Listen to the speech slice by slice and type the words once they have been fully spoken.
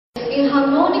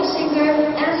ENHARMONIC singer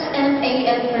SMAN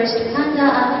First Panda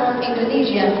are from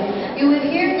Indonesia. You will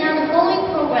hear now the following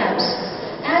programs.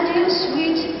 Adieu,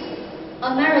 Sweet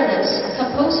Amaryllis,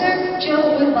 composer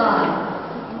Joe Wilbye.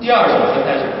 第二首分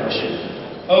带曲故事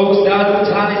O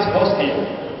Salutatis Hostia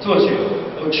作曲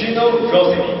Ochino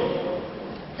Rosini.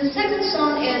 The second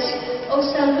song is O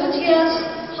Salutias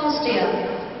Hostia,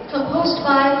 composed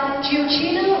by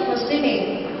Gioacchino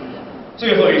Rossini.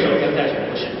 最后一首分带曲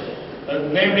故事 A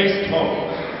Nameless Tongue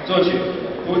作曲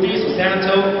Budi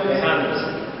Susanto Yohannes.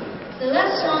 The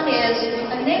last song is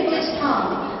A Nameless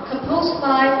Tongue, composed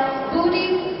by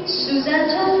Budi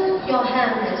Susanto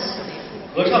Yohannes.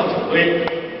 合唱主挥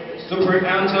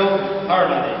Superianto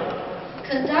Harmony.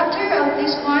 Conductor of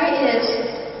this choir is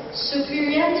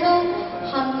Superianto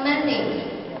Harmony.